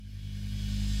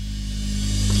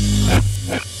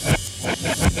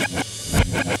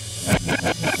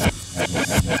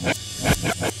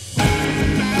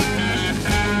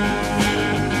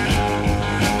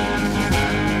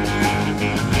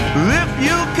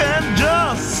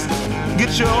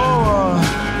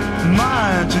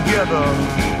together,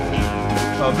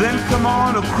 then come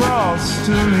on across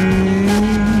to me.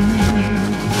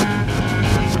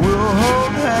 We'll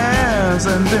hold hands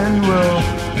and then we'll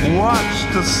watch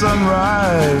the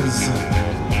sunrise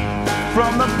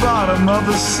from the bottom of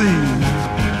the sea.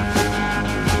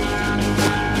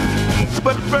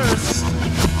 But first,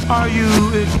 are you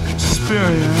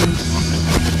experienced?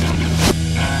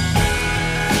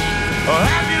 Or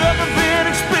have you ever been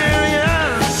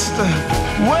experienced?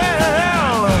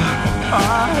 Well, I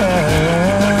have.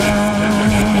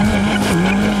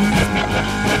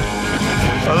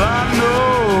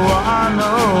 Well, I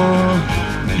know,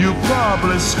 you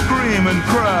probably scream and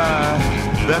cry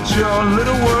that your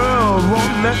little world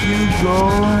won't let you go.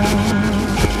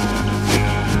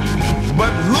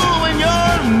 But who in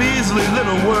your measly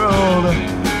little world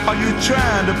are you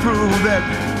trying to prove that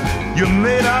you're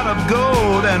made out of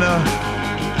gold and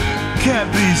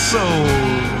can't be sold?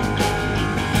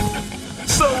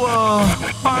 So,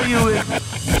 are you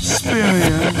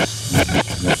experienced?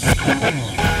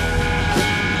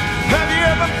 Have you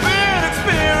ever been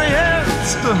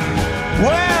experienced?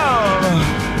 Well,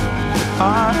 I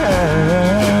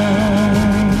have.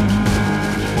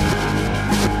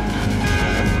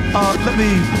 Let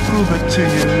me prove it to you.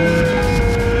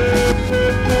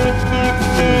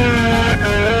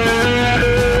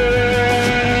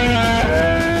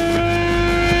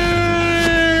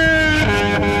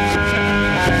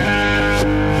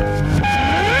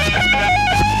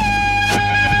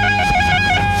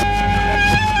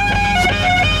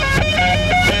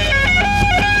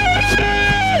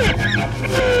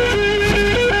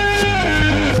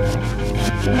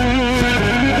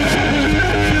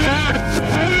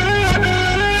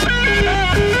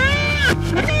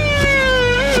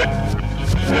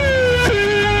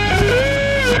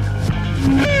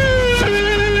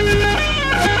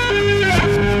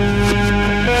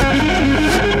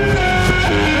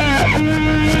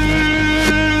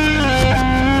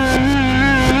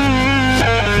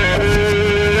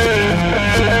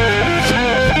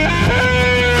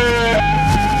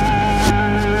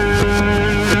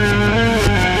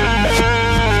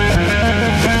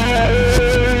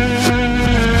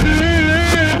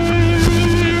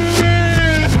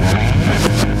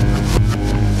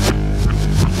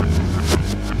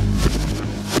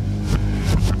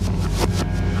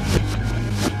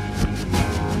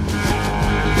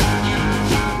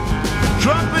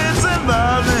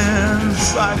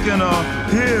 I can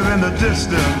hear in the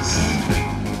distance.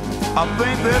 I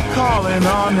think they're calling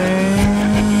our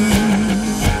name.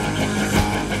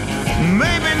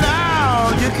 Maybe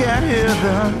now you can't hear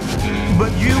them,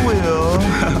 but you will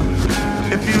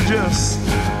if you just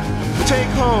take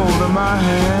hold of my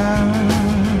hand.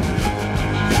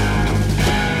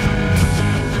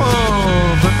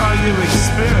 Oh, but are you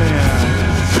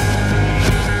experienced?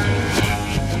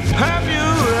 Have you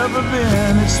ever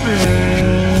been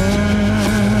experienced?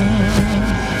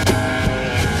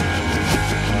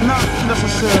 Not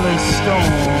necessarily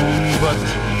stone, but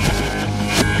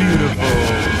beautiful.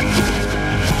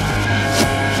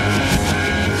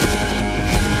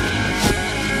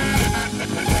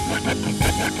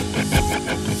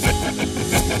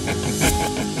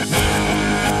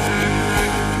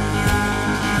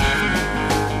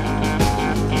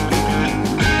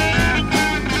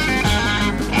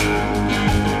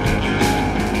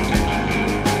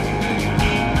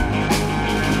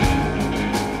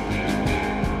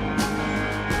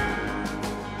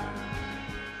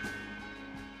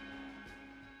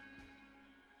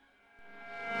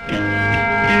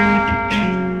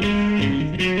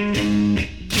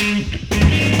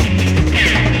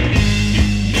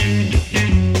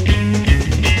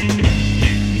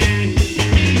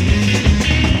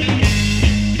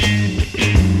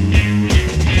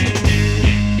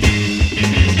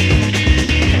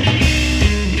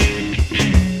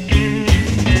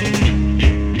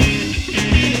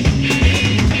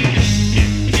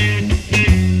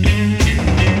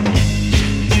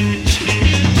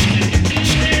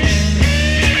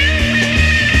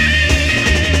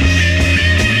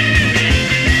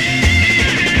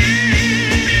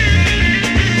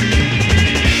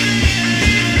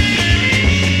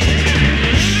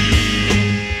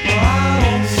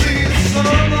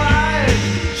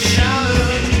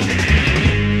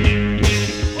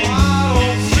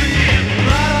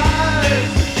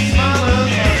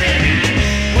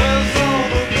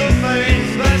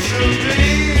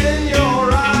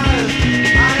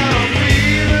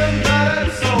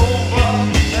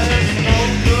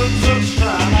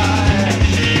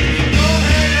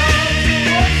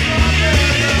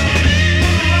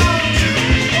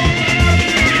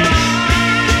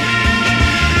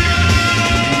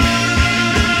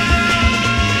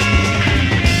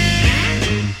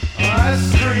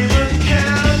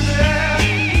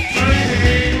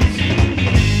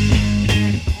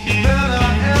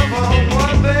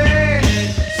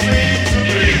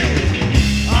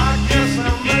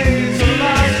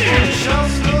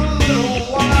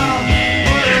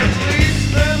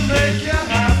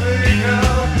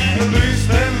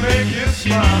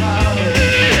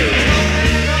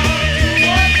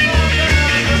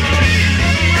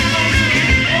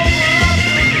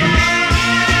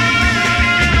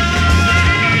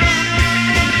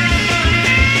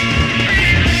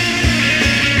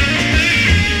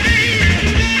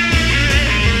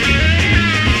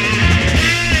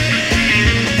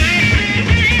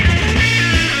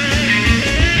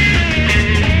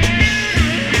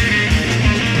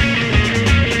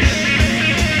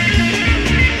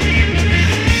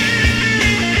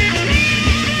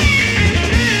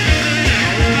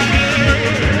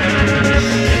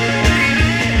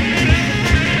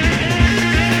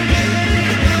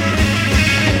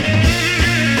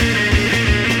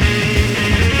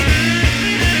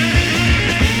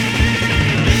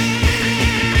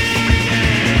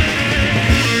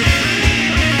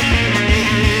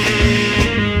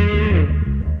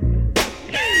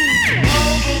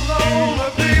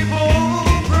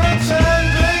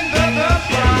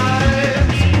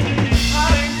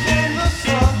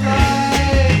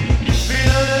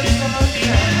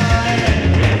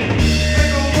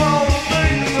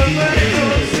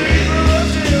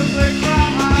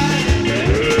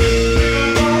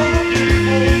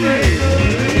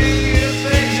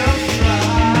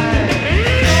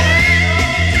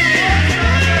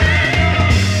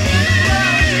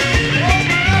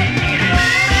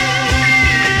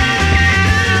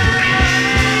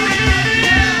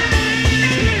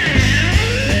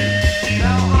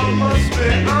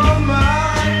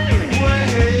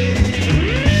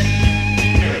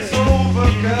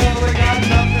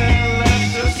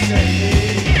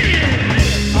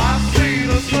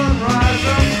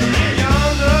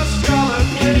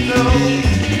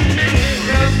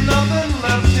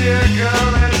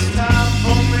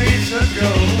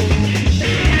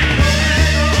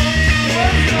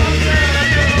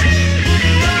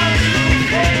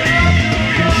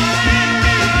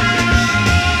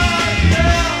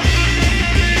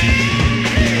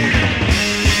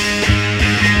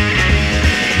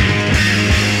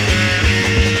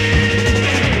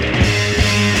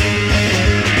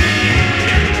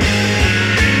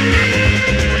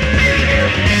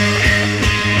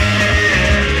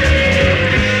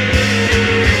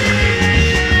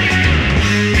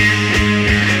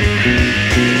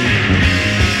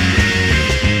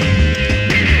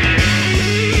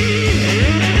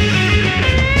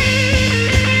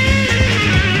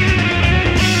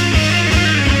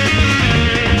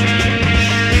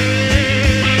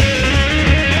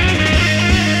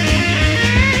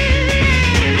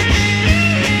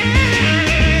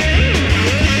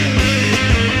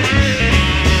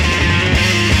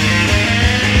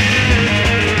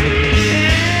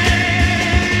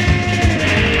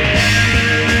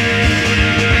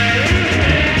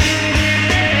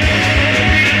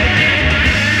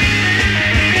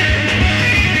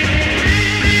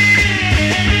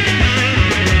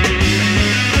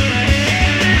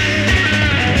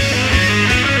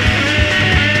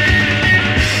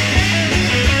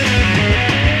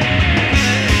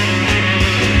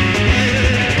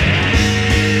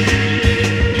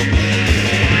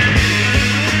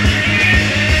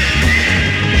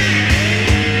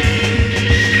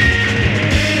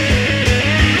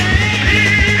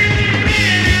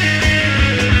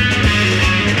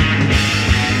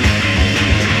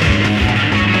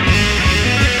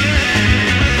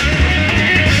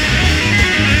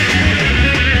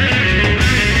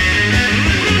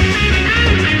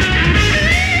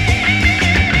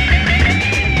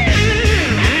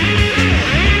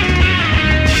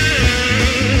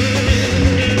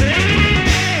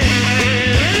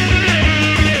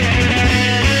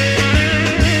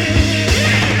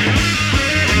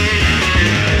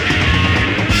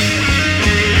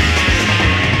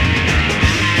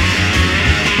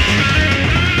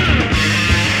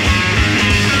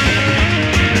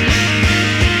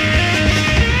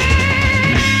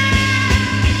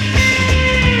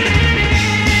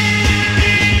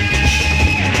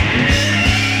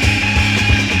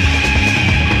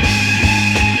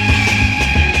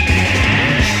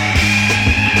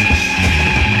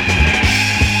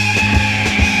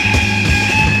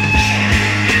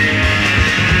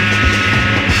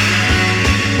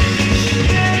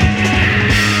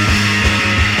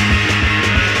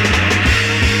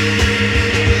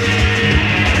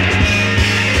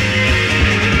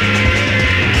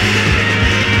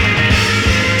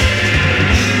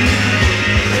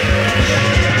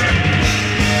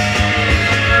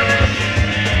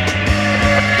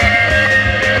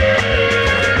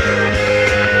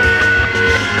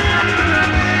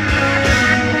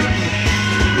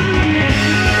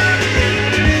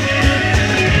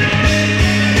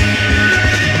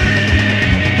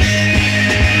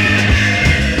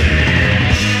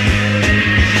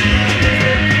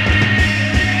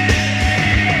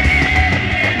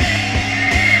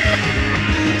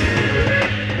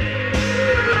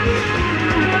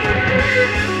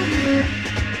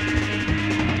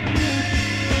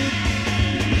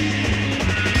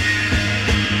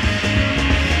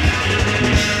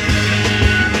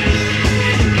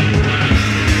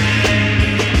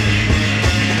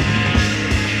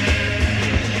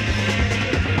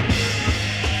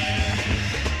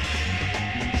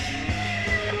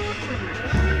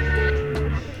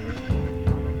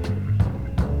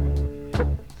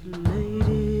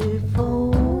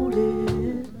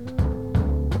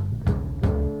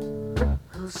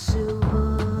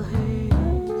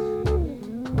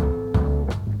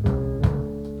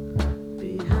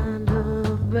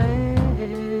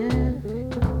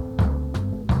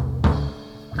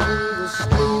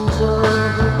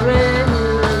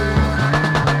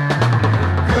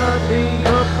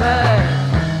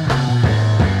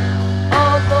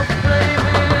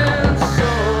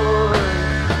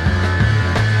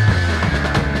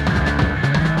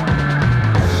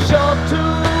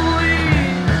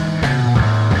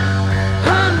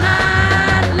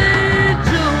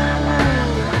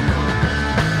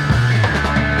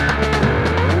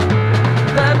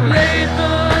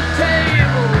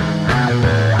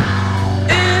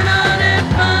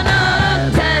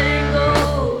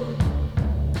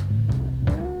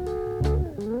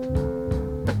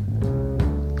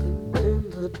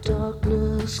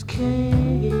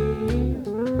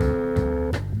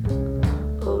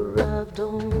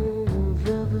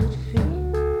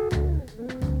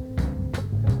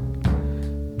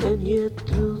 it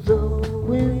through the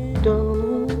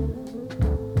window.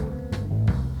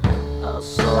 I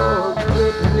saw a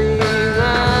glittering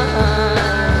eye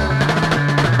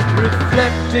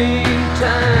reflecting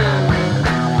time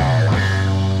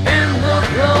in the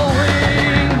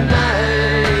glowing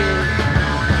night,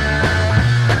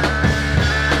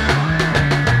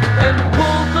 and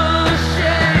pulled the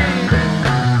shade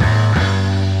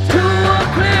to a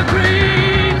clear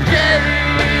green jade,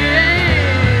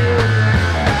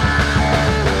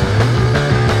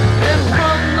 and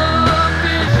from the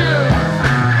vision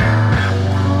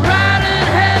right in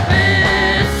heavy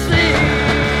sea.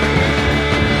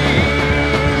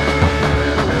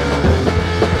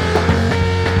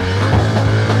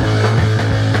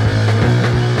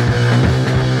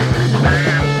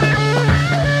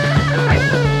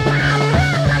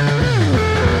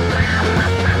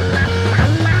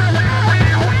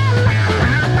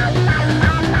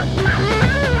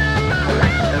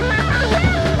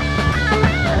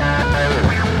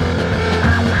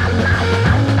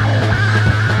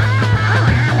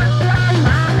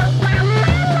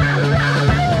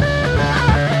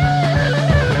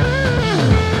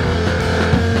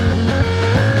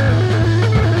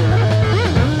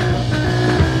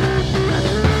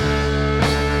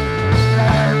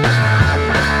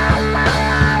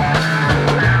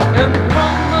 And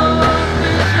from the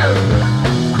vision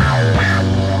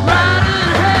right in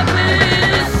heavy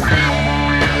sea,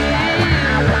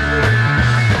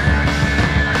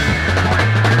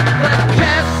 that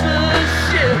casts the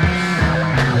ships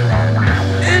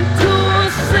into a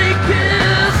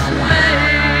sinking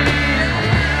maze,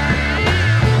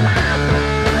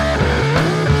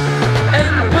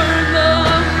 and burn the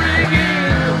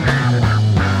rigging,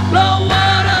 blow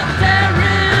water there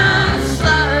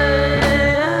inside.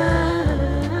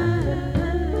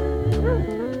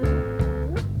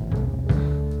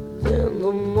 Then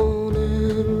the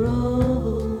morning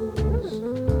rose,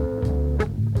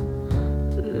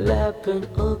 lapping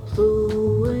up the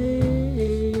waves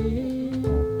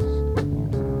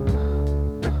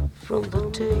from the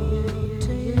table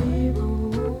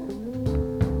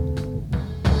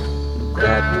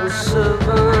that was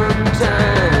serpentine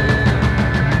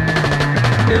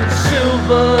in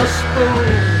silver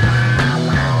spoon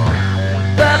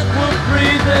that were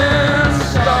breathing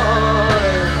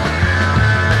stars.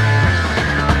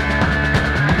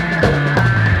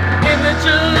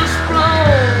 Images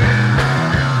flown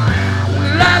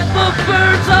like the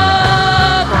birds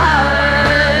of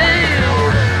high,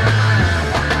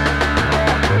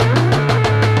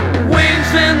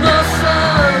 wings in the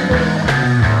sun.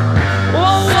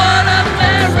 Oh, what a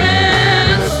they're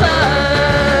inside.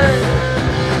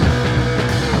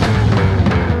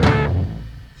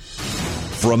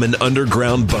 From an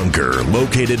underground bunker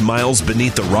located miles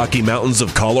beneath the Rocky Mountains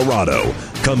of Colorado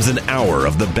comes an hour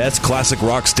of the best classic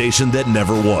rock station that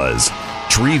never was,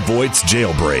 Tree Voigt's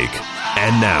Jailbreak.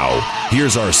 And now,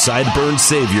 here's our sideburn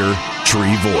savior,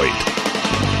 Tree Voigt.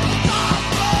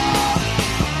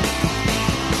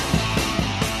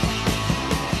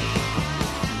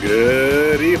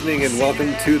 Good evening and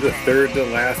welcome to the third to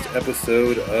last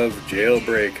episode of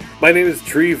Jailbreak. My name is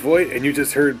Tree Voigt and you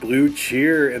just heard Blue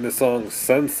Cheer in the song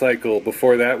Sun Cycle.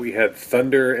 Before that we had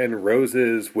Thunder and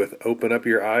Roses with Open Up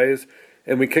Your Eyes.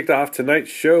 And we kicked off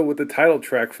tonight's show with the title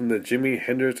track from the Jimi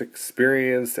Hendrix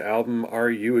Experience album,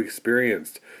 Are You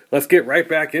Experienced? Let's get right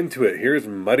back into it. Here's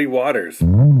Muddy Waters.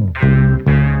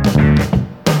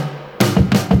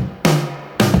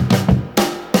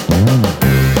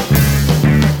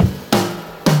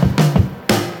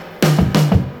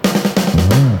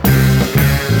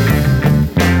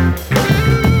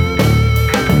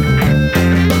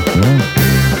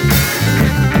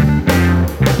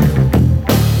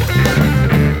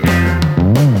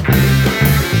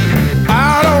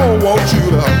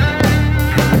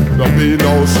 Be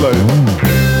no slave.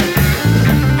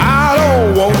 I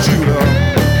don't want you to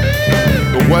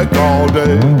work all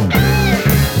day.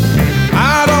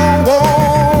 I don't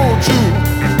want you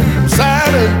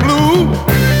sad and blue.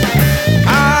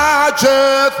 I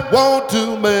just want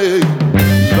to make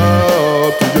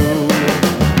love to you,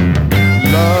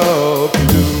 love to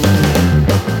you.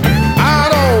 I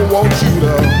don't want you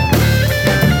to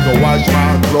wash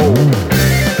my clothes.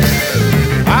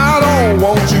 I don't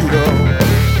want you to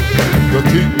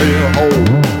keep me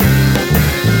whole.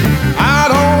 I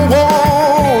don't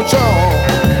want your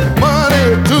money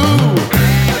too.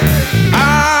 I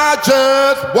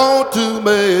just want to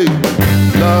make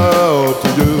love to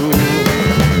you,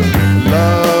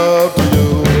 love to you,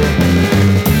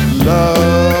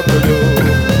 love to you.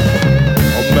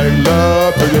 I'll make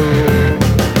love to you.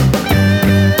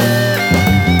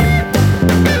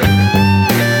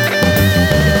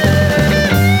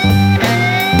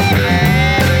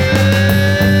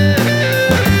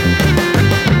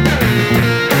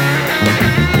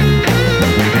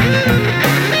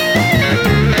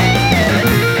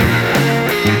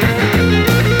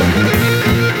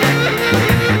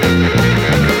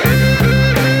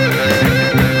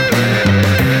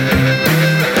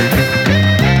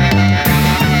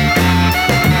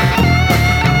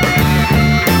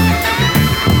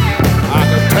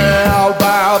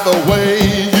 the way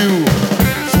you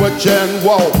switch and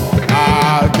walk.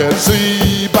 I can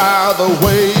see by the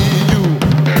way you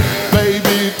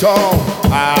baby talk.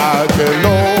 I can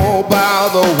know by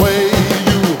the way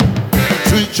you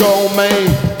treat your man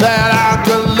that I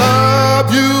can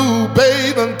love you,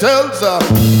 babe, until it's a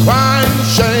crying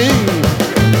shame.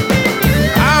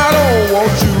 I don't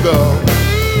want you to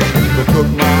cook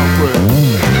my bread.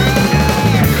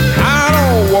 I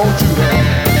don't want you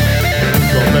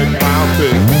to make my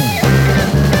bed.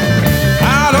 I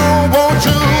don't want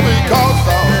you because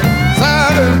I'm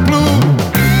sad and blue.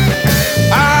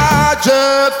 I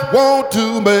just want to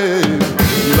make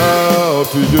love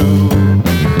to you.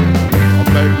 I'll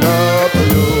make love to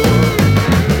you.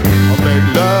 I'll make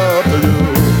love to you.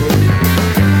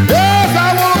 Yes, I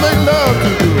want to make love to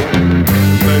you.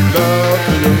 Make love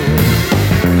to you.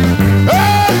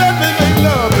 Hey, let me make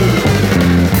love to you.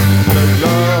 Make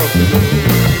love to you.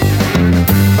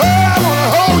 Hey, I want to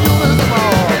hold you in my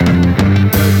arms.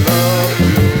 Make love to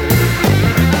you.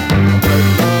 Make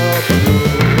love to you.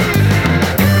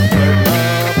 Make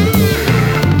love to you.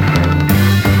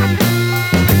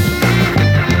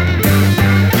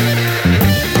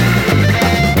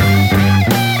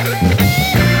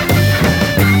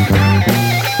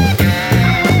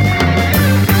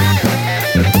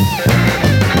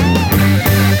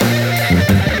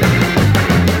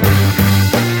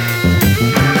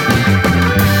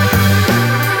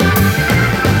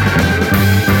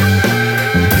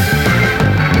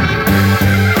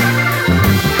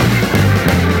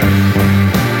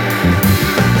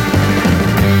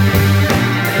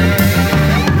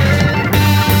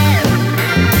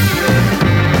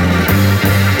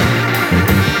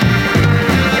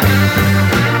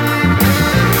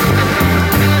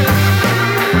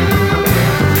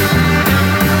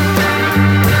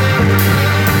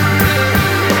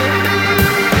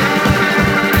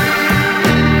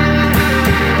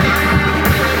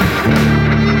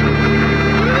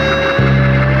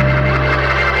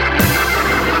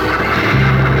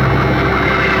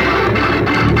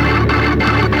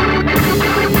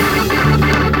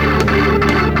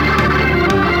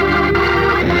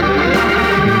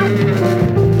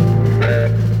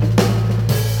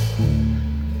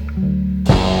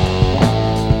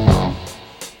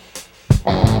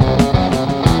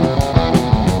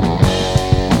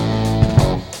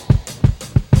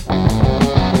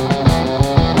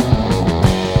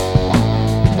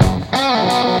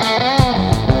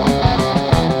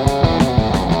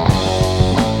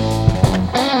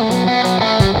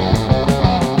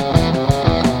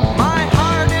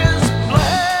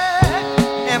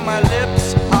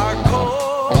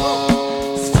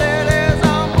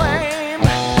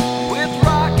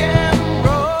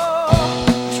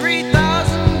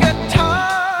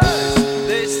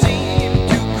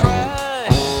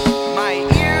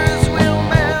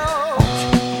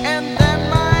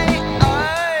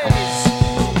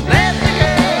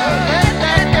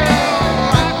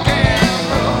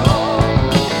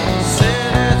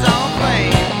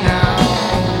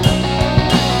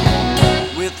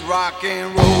 rock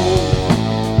and roll.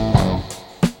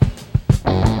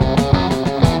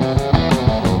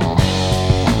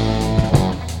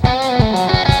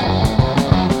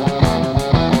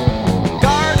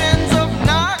 Gardens of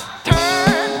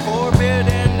nocturne,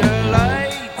 forbidden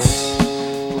delights,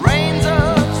 reigns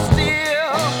of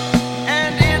steel,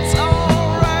 and it's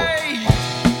alright.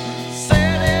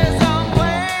 Cities on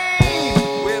plain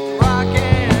with rock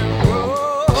and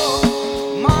roll.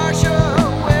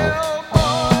 Marshall will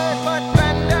boy, but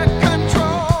under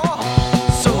control.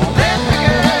 So let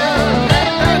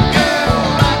the girl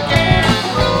rock and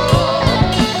roll.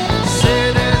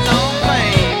 Cities on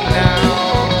plain now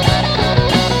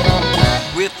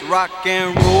with rock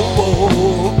and roll.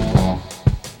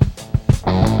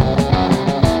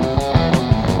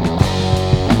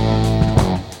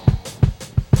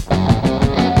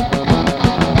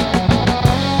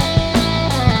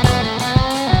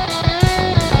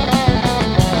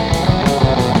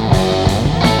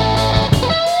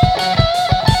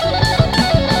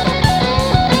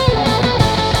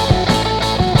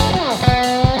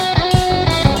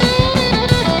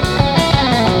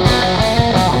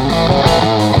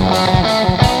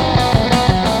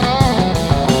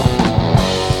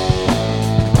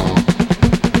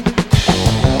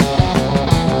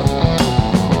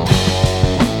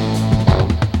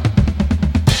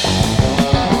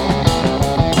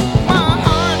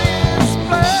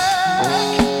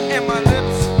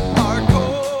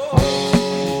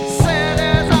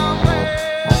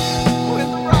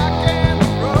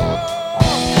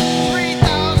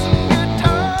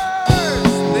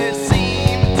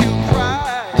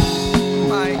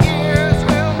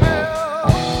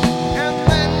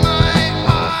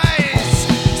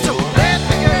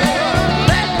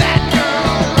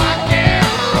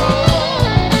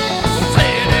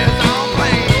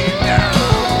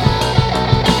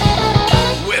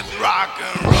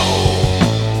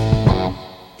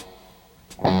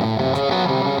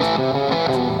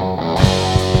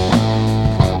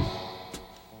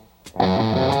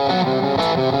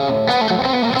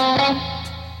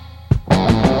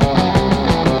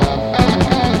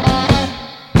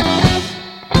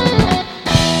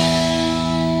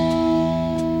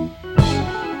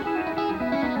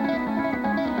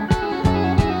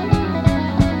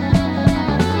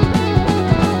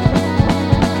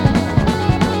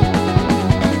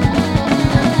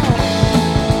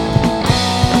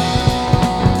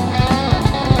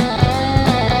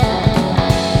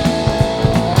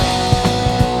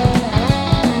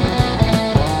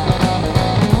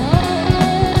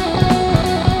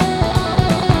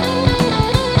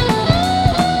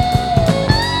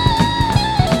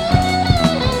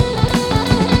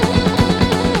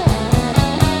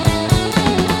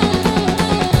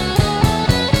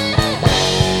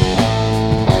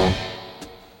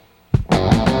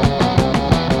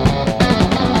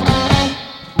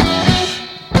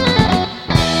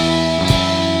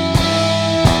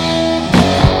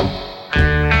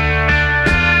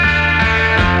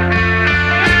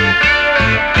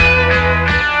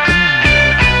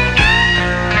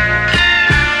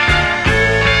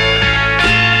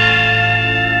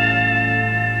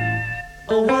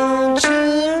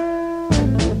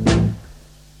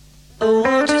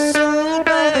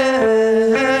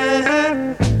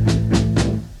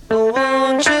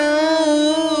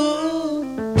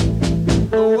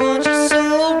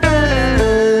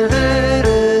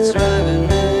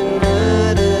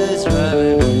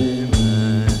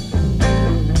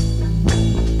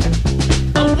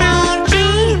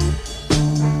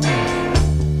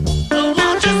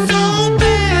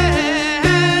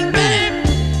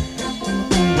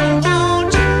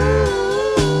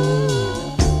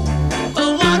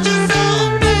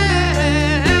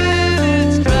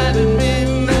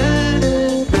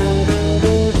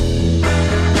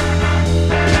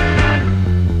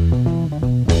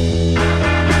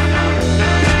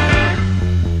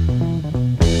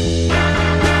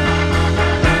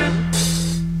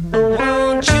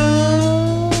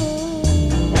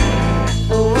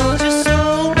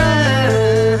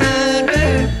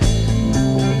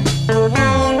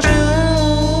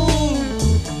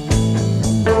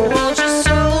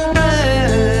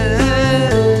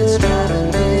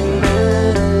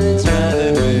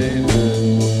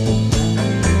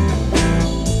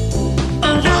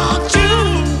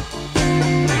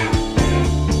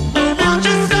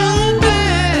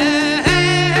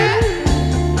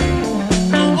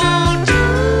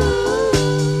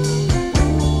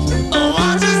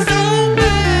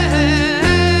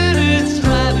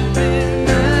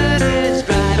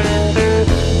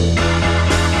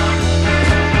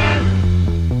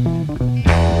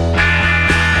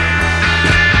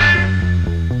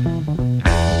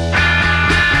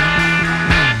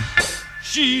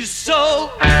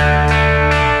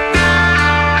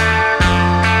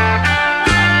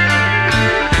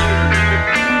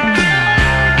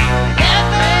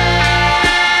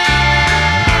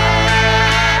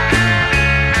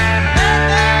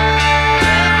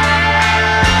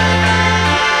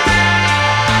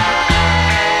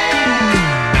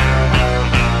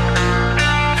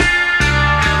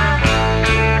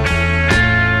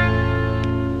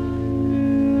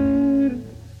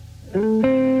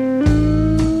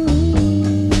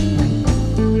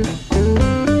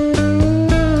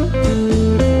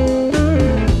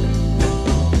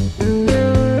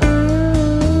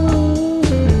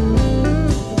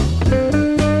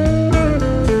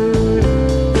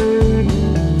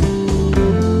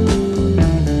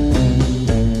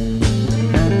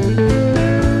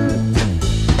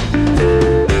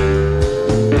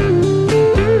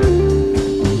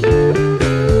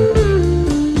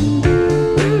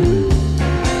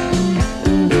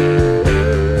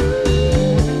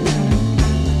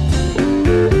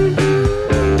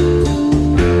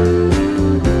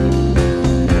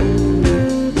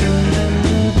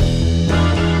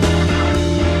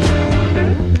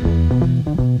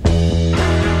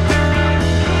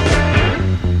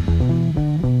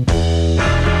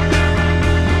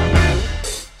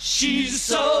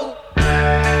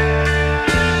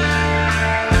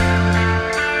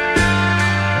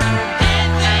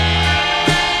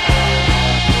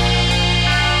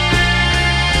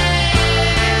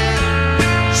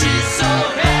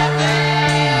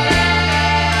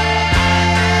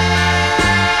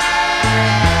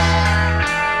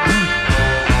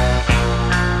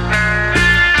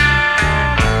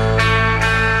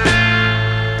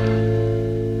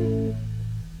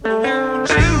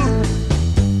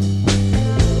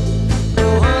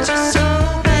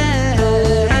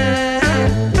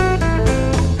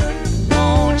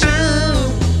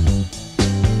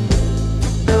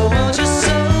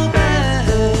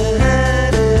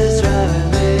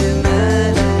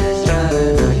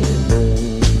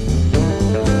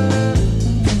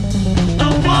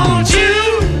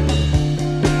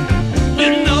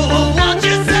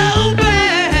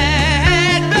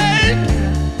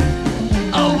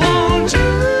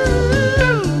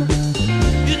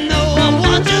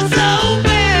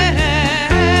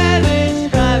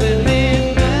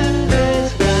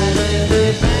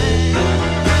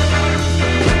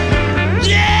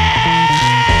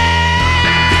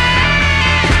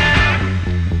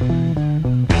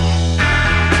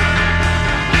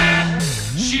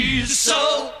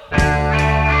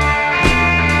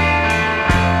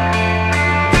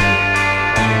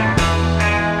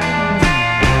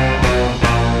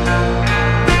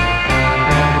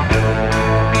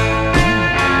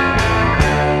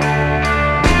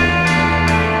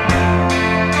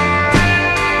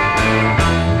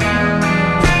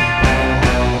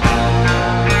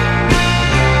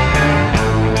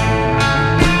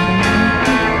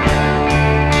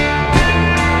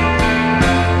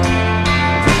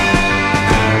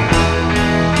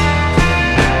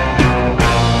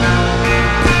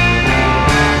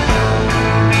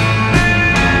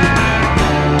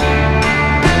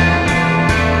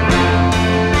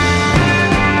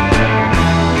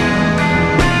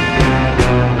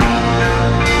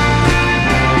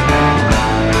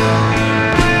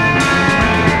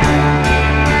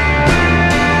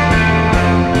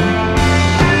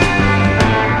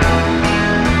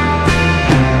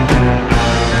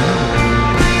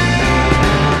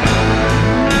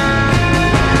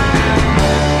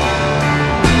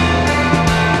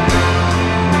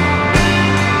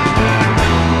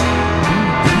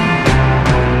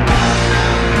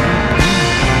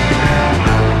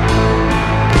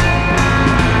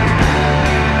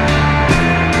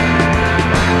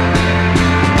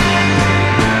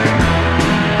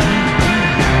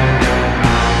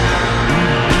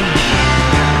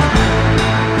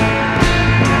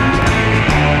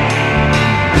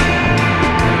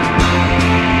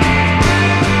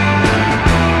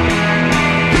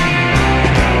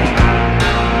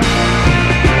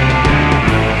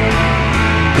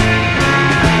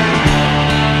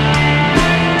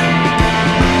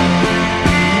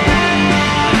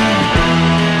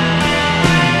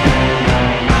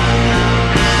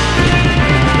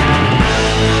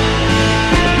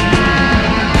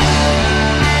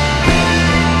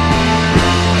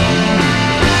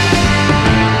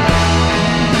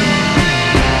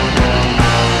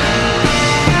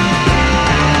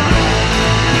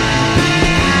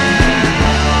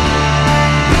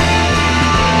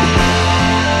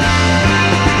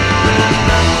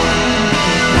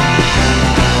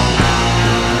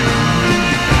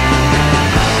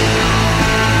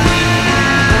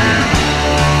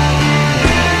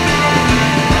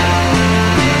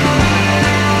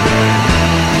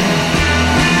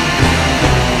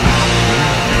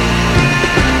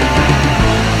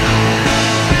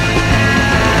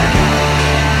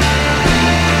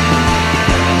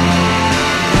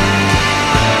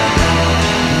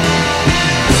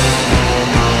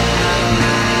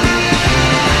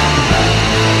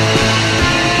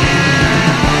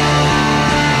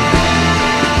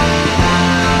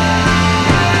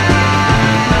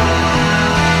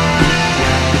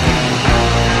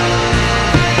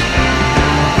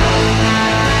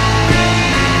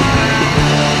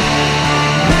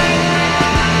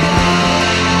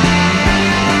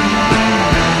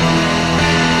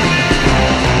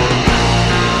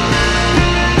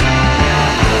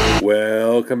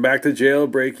 Welcome back to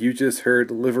Jailbreak. You just heard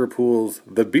Liverpool's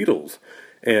The Beatles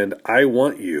and I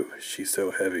Want You, She's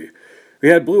So Heavy. We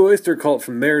had Blue Oyster Cult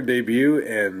from their debut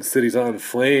and Cities on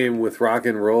Flame with Rock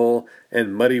and Roll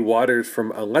and Muddy Waters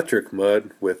from Electric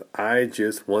Mud with I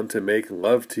Just Want to Make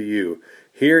Love to You.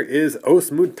 Here is Os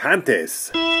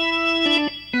Mutantes.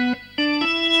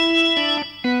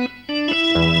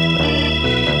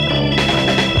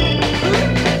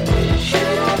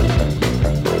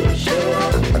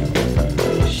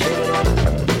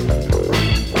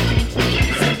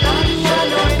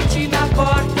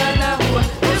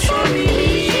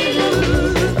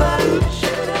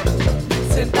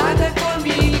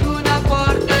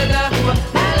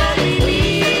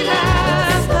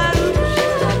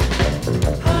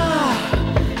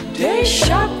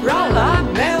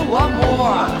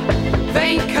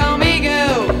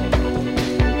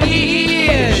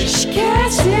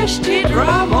 Este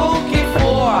drama o que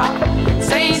for,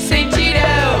 sem sentido.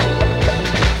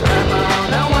 Ama ou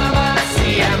não ama,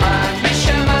 se ama, me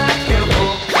chama que eu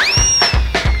vou.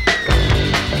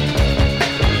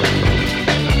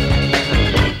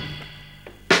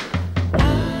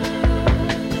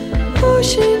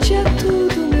 Hoje em dia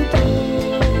tudo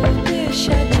mudou,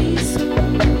 deixa disso.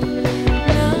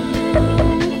 Não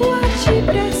guarde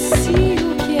pra si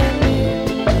o que é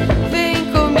meu, vem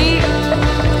comigo.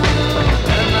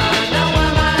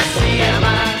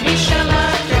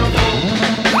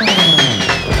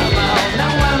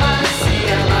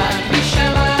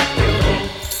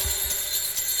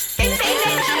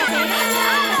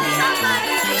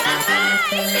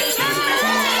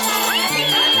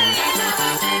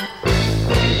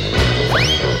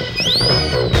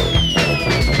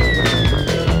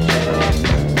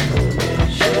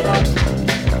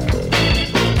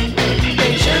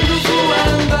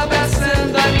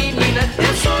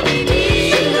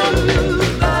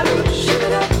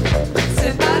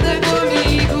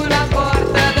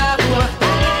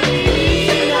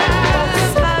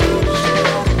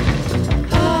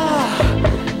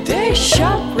 Deixa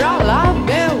pra lá,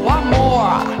 meu amor.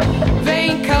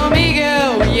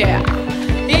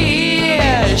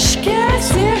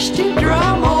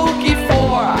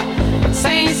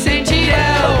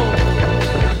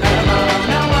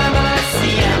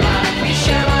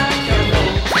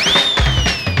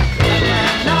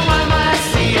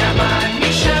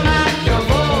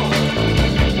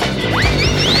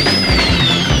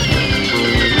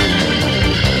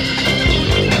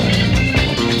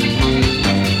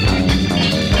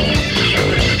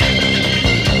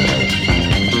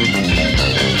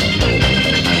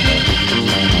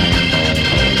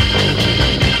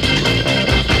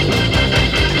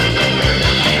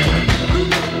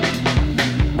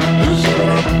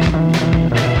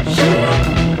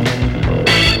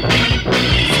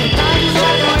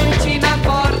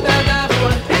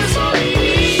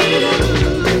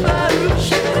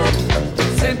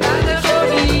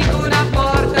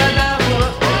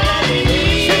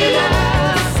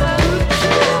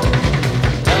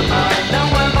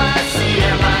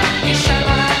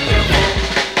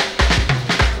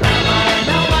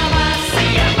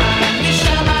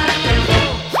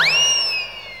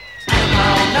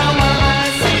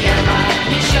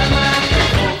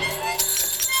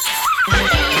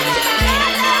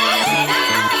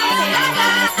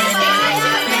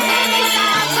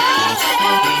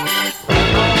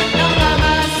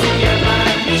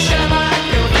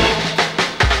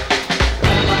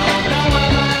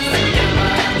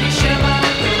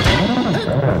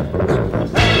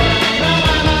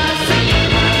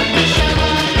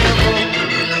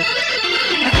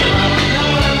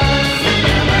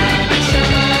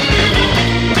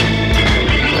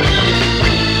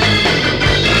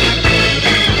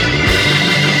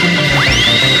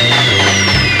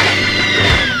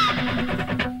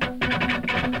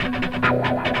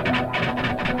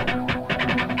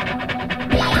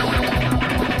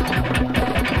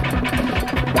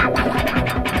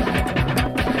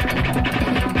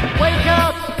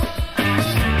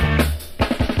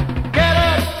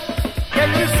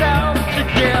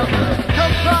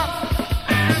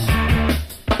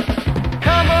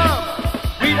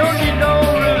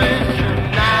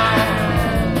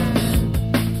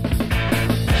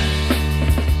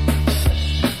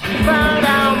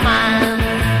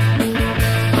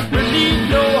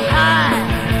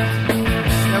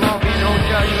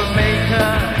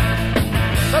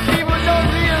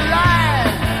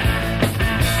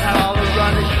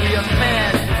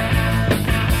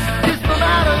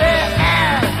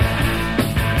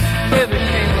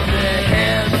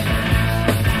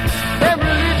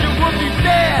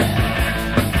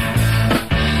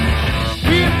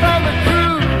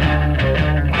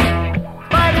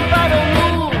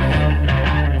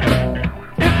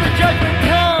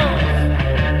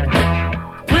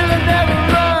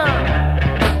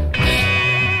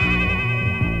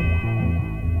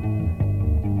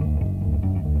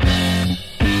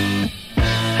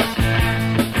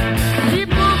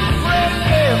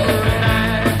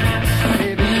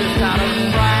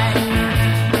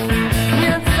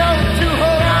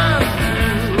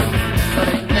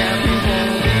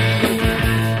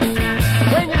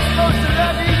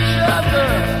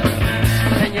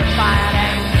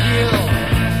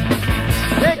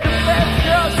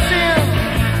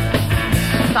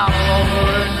 start all over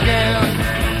again.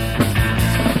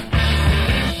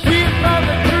 We found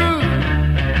the truth,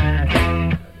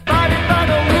 fighting by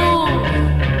the rules.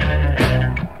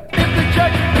 If the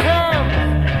judgment comes,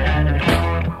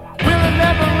 we'll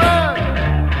never run.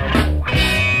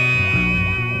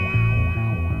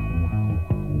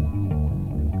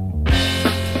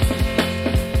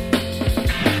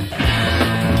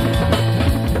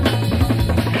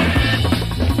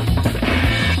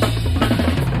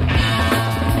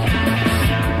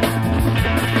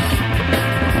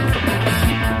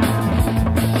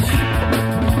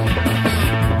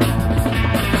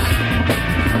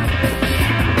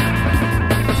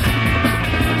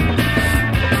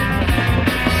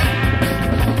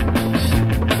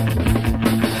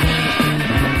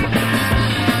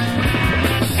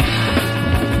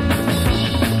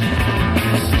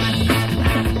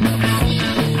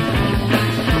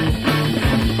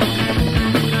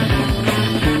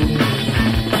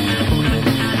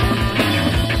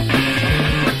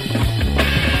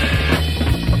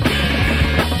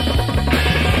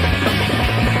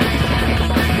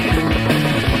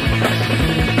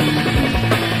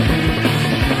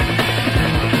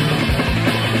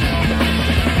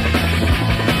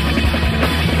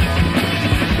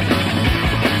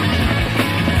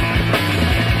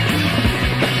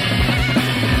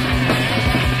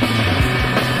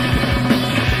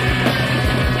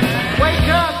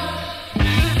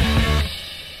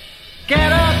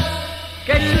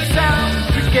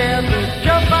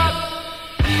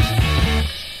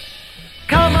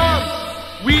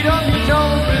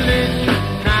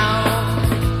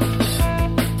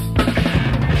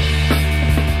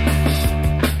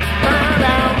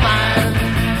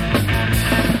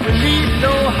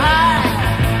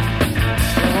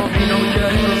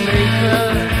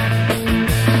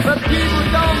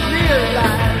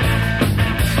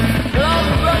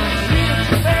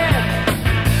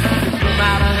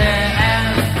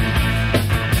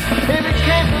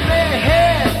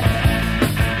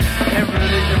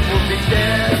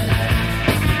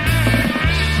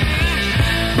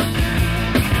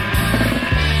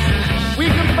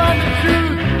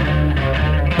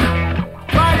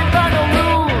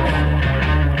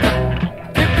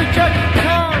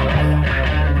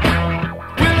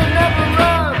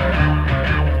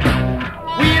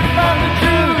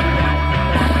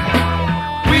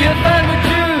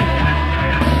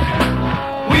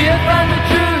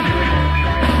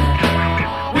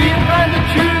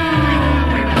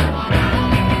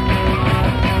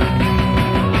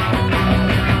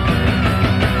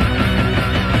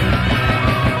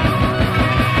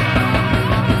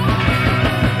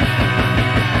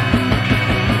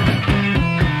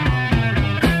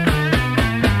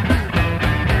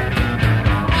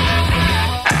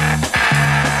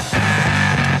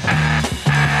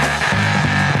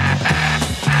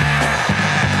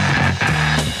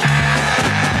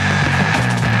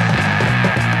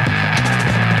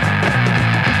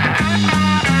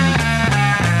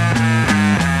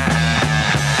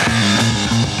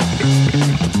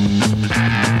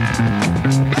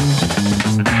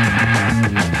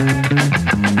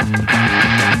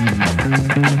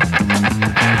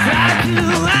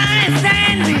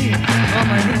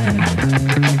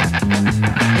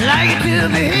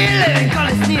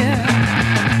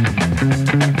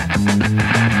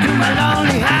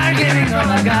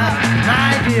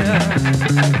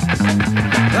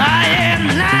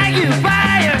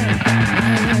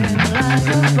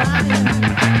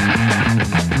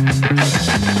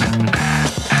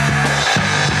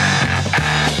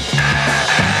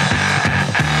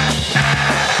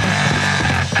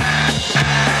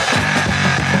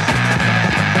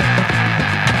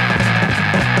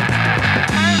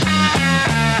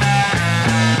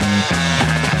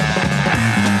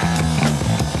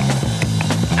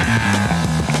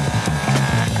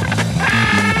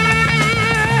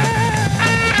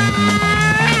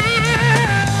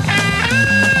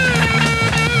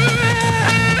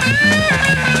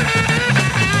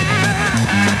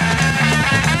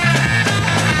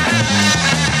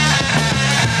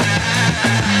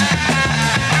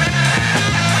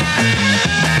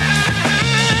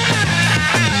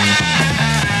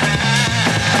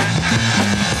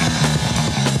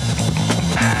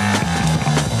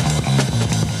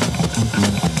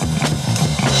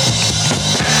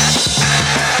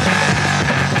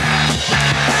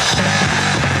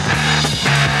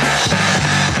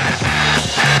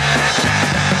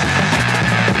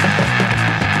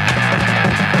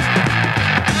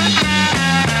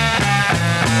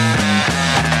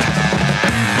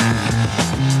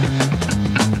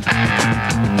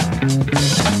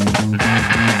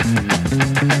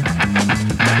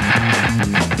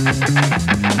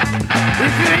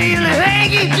 If you really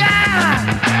hang it down,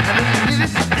 I believe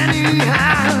it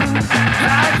anyhow.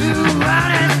 Try to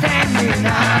understand me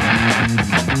now.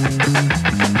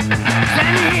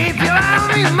 Send me if you want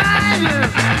me, mind you.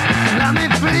 Let me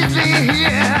please be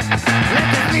here. Let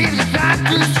the leaves start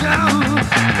to show.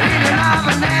 In your love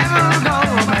will never go,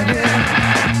 my dear.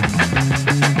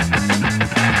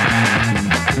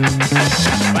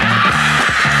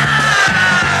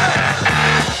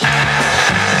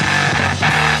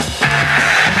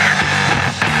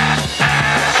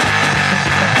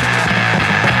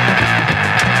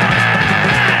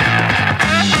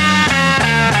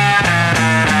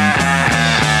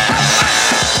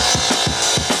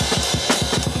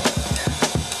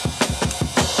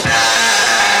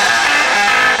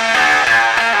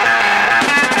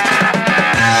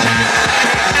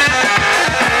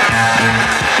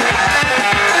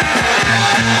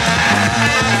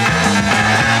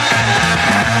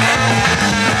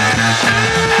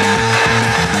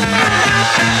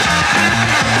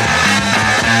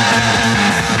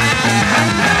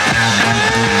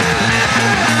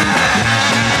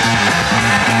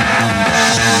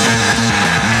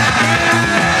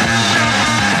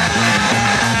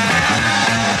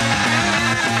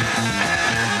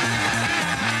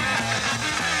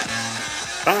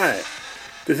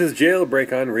 This is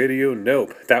Jailbreak on Radio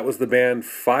Nope. That was the band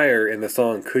Fire in the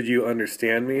song Could You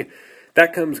Understand Me?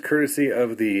 That comes courtesy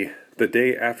of the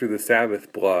Day After the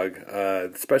Sabbath blog.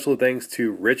 Special thanks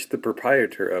to Rich, the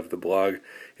proprietor of the blog.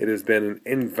 It has been an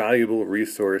invaluable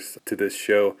resource to this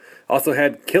show. Also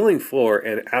had Killing Floor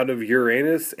and Out of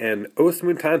Uranus and Os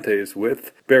Mutantes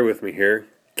with, bear with me here,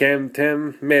 Quem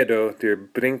tem medo de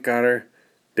brincar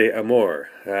de amor.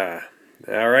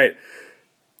 Alright.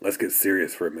 Let's get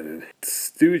serious for a minute.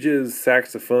 Stooges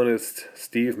saxophonist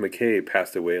Steve Mackay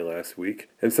passed away last week.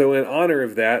 And so in honor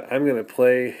of that, I'm going to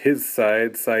play his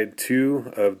side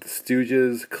 2 of the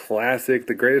Stooges classic,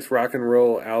 the greatest rock and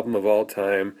roll album of all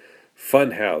time,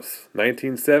 Funhouse,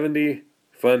 1970,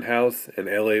 Funhouse, and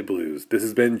LA Blues. This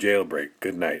has been Jailbreak.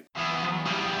 Good night.